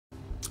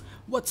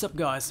What's up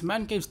guys,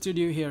 Mancave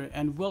Studio here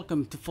and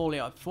welcome to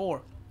Fallout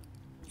 4.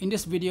 In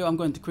this video I'm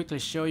going to quickly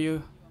show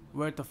you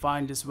where to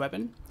find this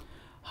weapon,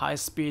 high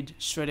speed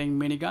shredding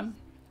minigun.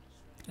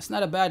 It's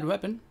not a bad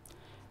weapon,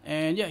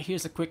 and yeah,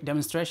 here's a quick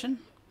demonstration.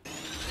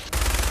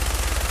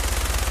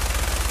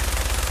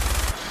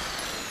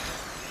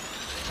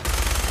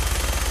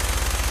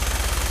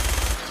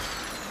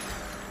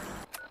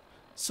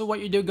 So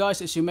what you do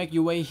guys is you make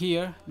your way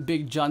here,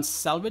 Big John's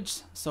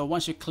Salvage. So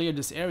once you clear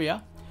this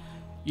area,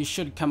 you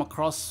should come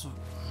across,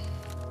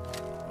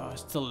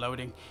 still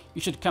loading,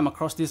 you should come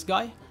across this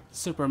guy,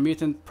 Super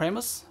Mutant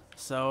Primus.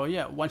 So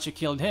yeah, once you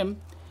killed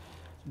him,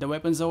 the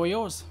weapons are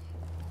yours.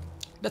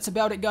 That's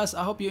about it guys.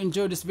 I hope you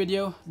enjoyed this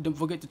video. Don't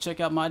forget to check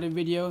out my other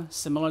video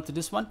similar to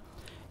this one.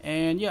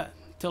 And yeah,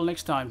 till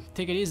next time,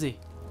 take it easy.